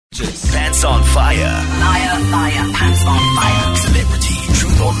outrageous. Pants on fire. Liar, liar, pants on fire. Celebrity,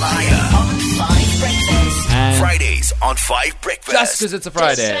 truth or liar. On 5 Breakfast. And Fridays on 5 Breakfast. just because it's a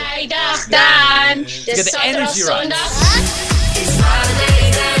Friday. Vrijdag dan. Get the energy right. It's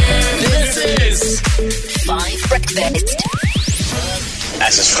Friday then. This is 5 Breakfast.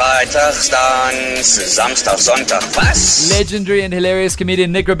 Es ist Freitags, dann Samstag, Sonntag. Was? legendary and hilarious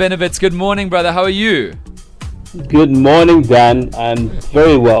comedian Nik Rabinowitz. Good morning, brother. How are you? Good morning, Dan. I'm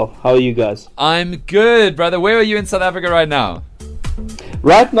very well. How are you guys? I'm good, brother. Where are you in South Africa right now?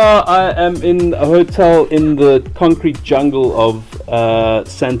 Right now, I am in a hotel in the concrete jungle of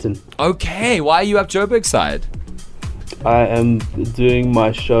Sandton. Okay, why are you up Joburg side? I am doing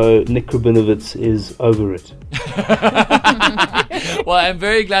my show. Nik Rabinowitz is over it. Well, I'm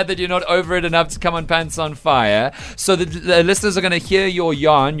very glad that you're not over it enough to come on Pants on Fire. So the listeners are going to hear your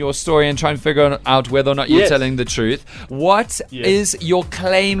yarn, your story, and try and figure out whether or not you're Yes. telling the truth. What is your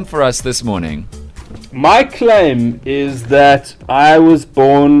claim for us this morning? My claim is that I was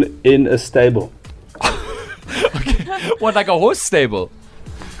born in a stable. What, like a horse stable?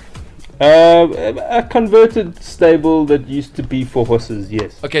 A converted stable that used to be for horses.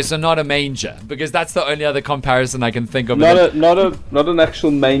 Yes. Okay, so not a manger, because that's the only other comparison I can think of. Not an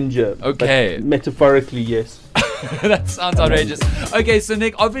actual manger. Okay. But metaphorically, yes. That sounds outrageous. Okay, so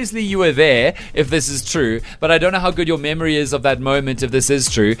Nick, obviously you were there, if this is true, but I don't know how good your memory is of that moment, if this is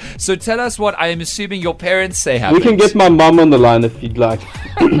true. So tell us what I am assuming your parents say happened. We can get my mum on the line if you'd like.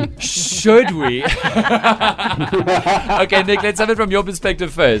 Should we? Okay, Nick, let's have it from your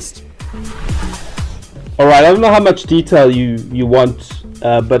perspective first. All right, I don't know how much detail you want,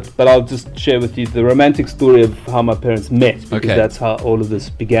 but I'll just share with you the romantic story of how my parents met, because Okay. that's how all of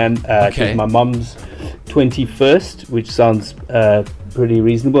this began. It Okay. was my mum's 21st, which sounds pretty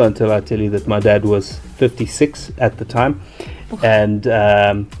reasonable until I tell you that my dad was 56 at the time, and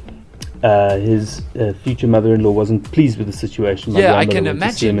his future mother-in-law wasn't pleased with the situation. My Yeah, I grandmother can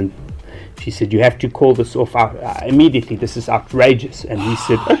went to see him imagine. and she said, "You have to call this off immediately. This is outrageous." And he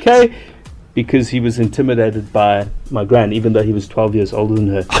said, "Okay," because he was intimidated by my gran, even though he was 12 years older than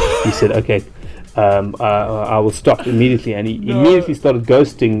her. He said, "Okay, I will stop immediately." And he immediately started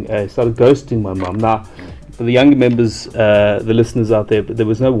ghosting my mum. Now, for the younger members, the listeners out there, there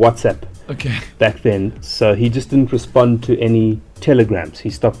was no WhatsApp Okay. back then, so he just didn't respond to any telegrams.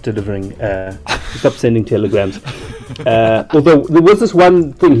 He stopped delivering. He stopped sending telegrams. Although there was this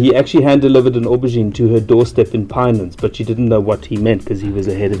one thing, he actually hand delivered an aubergine to her doorstep in Pinelands, but she didn't know what he meant because he was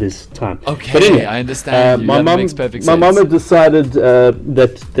ahead of his time. Okay, But anyway, I understand you. my That mum, makes perfect my sense. mum had decided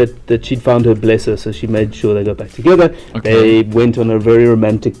that she'd found her blesser, so she made sure they got back together. Okay. They went on a very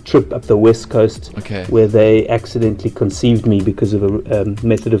romantic trip up the west coast, Okay. where they accidentally conceived me because of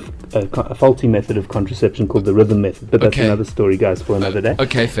a faulty method of contraception called the rhythm method. But that's Okay. another story, guys, for another day.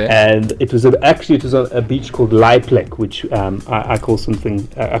 Okay, fair. And it was on a beach called Laiplek, which I call something.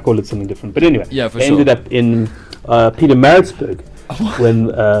 I call it something different. But anyway, Yeah, for they sure. ended up in Pietermaritzburg when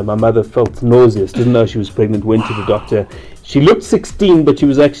my mother felt nauseous, didn't know she was pregnant, went to the doctor. She looked 16, but she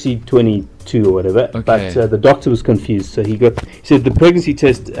was actually 22 or whatever. Okay. But the doctor was confused, so he said the pregnancy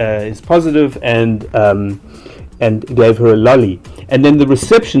test is positive, and gave her a lolly. And then the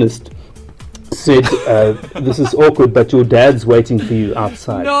receptionist said, "This is awkward, but your dad's waiting for you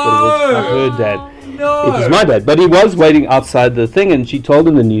outside." No! But it was not her dad. No! It was my dad, but he was waiting outside the thing, and she told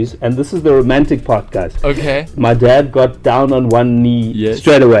him the news. And this is the romantic part, guys. Okay. My dad got down on one knee Yes.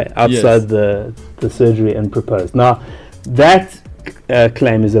 straight away outside Yes. the surgery and proposed. Now, that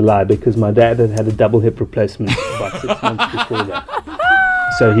claim is a lie, because my dad had a double hip replacement about 6 months before that.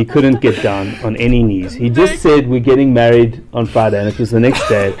 So he couldn't get down on any knees. He just said, "We're getting married on Friday," and it was the next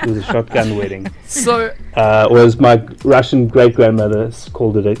day. It was a shotgun wedding. So, Or as my Russian great-grandmother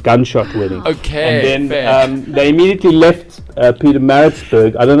called it, a gunshot wedding. okay, And fair. then they immediately left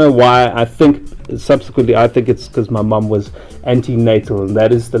Pietermaritzburg. I don't know why. I think it's because my mum was antenatal, and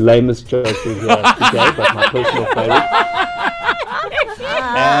that is the lamest joke we hear today, but my personal favorite.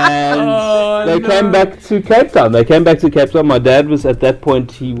 And they came back to Cape Town. My dad was, at that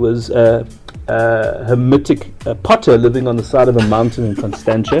point, he was a hermitic potter living on the side of a mountain in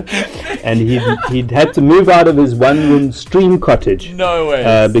Constantia, and he'd had to move out of his one-room stream cottage. No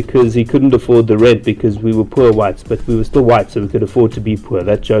way. Because he couldn't afford the rent, because we were poor whites, but we were still white, so we could afford to be poor.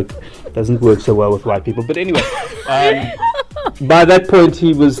 That joke doesn't work so well with white people. But anyway, by that point,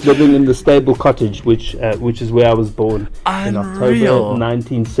 he was living in the stable cottage, which is where I was born in October Unreal.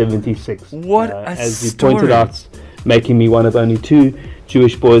 1976. What a as you story. pointed out, making me one of only two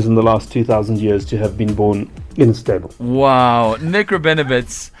Jewish boys in the last 2,000 years to have been born in a stable. Wow, Nik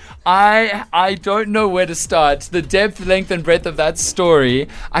Rabinowitz, I don't know where to start. The depth, length, and breadth of that story.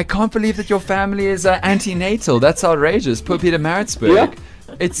 I can't believe that your family is antenatal. That's outrageous. Poor Peter Maritzburg. Yeah.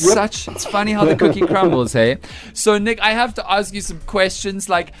 It's funny how the cookie crumbles, hey? So, Nick, I have to ask you some questions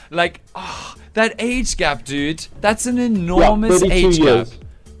like, that age gap, dude. That's an enormous 32 age years. gap.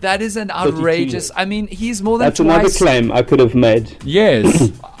 That is an outrageous. years. I mean, he's more than That's another twice. claim I could have made.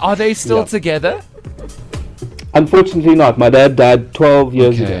 Yes. Are they still Yeah. together? Unfortunately not. My dad died 12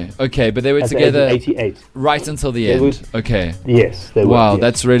 years ago. Okay, but they were At the age of together 88. right until the They end. were- Okay. Yes, they were. Wow, yes.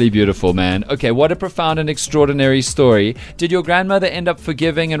 that's really beautiful, man. Okay, what a profound and extraordinary story. Did your grandmother end up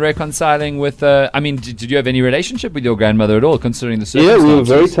forgiving and reconciling with, did you have any relationship with your grandmother at all, considering the Yeah, circumstances? we were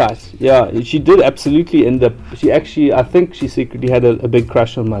very tight. Yeah, she did absolutely end up. I think she secretly had a big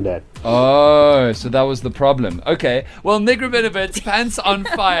crush on my dad. Oh, so that was the problem. Okay. Well, Nik Rabinowitz, Pants on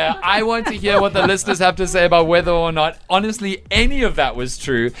Fire. I want to hear what the listeners have to say about whether or not, honestly, any of that was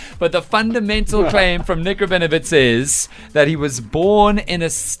true. But the fundamental claim from Nik Rabinowitz is that he was born in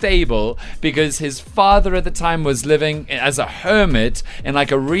a stable because his father at the time was living as a hermit in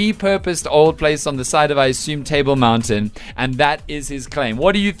like a repurposed old place on the side of, I assume, Table Mountain. And that is his claim.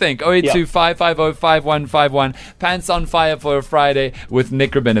 What do you think? 082-550-5151. Pants on Fire for a Friday with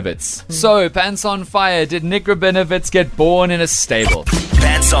Nik Rabinowitz. So, Pants on Fire, did Nik Rabinowitz get born in a stable?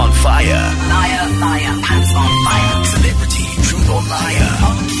 Pants on fire. Liar, liar, pants on fire. Celebrity, truth or liar.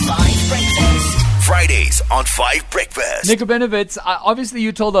 On 5 Breakfast. Fridays on 5 Breakfast. Nik Rabinowitz, obviously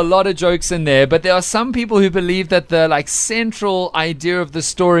you told a lot of jokes in there, but there are some people who believe that the central idea of the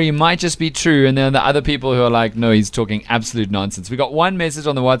story might just be true, and then the other people who are like, no, he's talking absolute nonsense. We got one message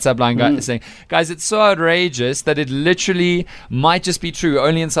on the WhatsApp line saying, guys, it's so outrageous that it literally might just be true,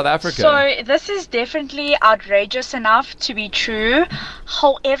 only in South Africa. So this is definitely outrageous enough to be true.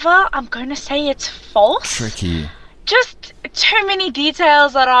 However, I'm going to say it's false. Tricky. Just too many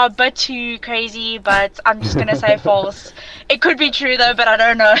details that are a bit too crazy, but I'm just going to say false. It could be true though, but I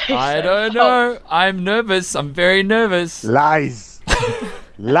don't know. I don't know. I'm nervous. I'm very nervous. Lies.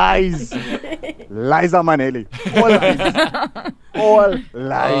 Lies. Lies are Maneli. All lies. All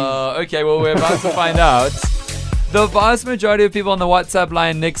lies. Okay, well, we're about to find out. The vast majority of people on the WhatsApp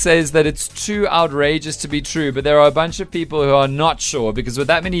line, Nick says that it's too outrageous to be true, but there are a bunch of people who are not sure because with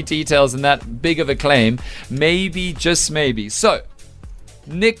that many details and that big of a claim, maybe, just maybe. So,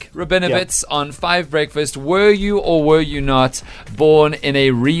 Nik Rabinowitz on 5 Breakfast, were you or were you not born in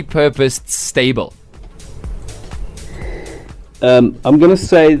a repurposed stable? I'm going to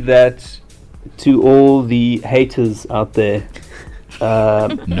say that to all the haters out there,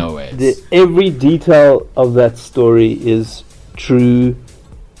 No way. every detail of that story is true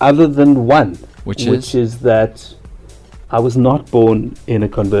other than one, Which is that I was not born in a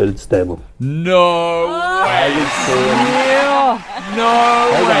converted stable. No way.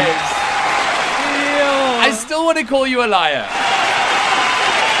 No way. I still want to call you a liar.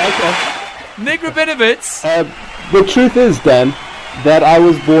 Okay. Nik Rabinowitz. The truth is, Dan, that I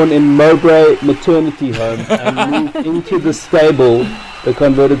was born in Mowbray Maternity Home and moved into the stable, the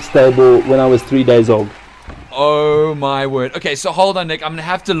converted stable, when I was 3 days old. Oh my word. Okay, so hold on, Nick. I'm going to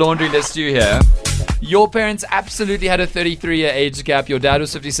have to laundry list you here. Your parents absolutely had a 33-year age gap. Your dad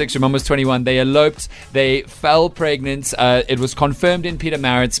was 56, your mom was 21. They eloped. They fell pregnant. It was confirmed in Peter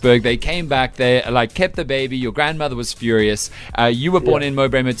Maritzburg. They came back. They kept the baby. Your grandmother was furious. You were born in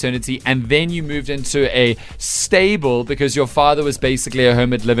Mowbray Maternity, and then you moved into a stable because your father was basically a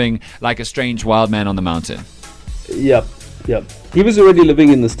hermit living like a strange wild man on the mountain. Yep. He was already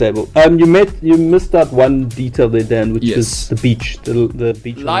living in the stable. You missed out one detail there, Dan, which is the beach. The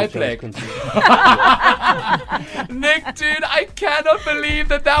beach. Live leg. Nick, dude, I cannot believe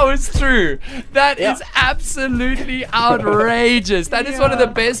that was true. That is absolutely outrageous. That is one of the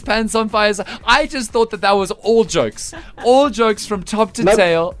best Pants on Fires. I just thought that was all jokes. All jokes from top to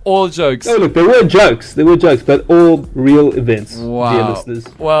tail. All jokes. No, look, there were jokes, but all real events, dear Wow. listeners.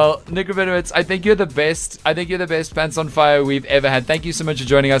 Well, Nik Rabinowitz, I think you're the best. I think you're the best Pants on Fire we've ever had. Thank you so much for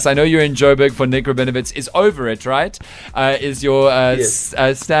joining us. I know you're in Joburg for Nik Rabinowitz is over it, right? Is your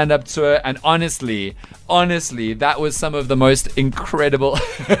stand-up tour, and honestly, that was some of the most incredible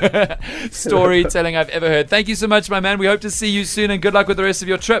storytelling I've ever heard. Thank you so much, my man. We hope to see you soon, and good luck with the rest of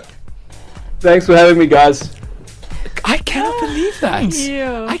your trip. Thanks for having me, guys. I cannot believe that.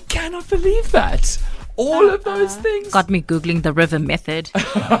 I cannot believe that. All of those things. Got me Googling the river method.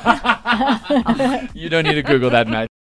 You don't need to Google that, Matt.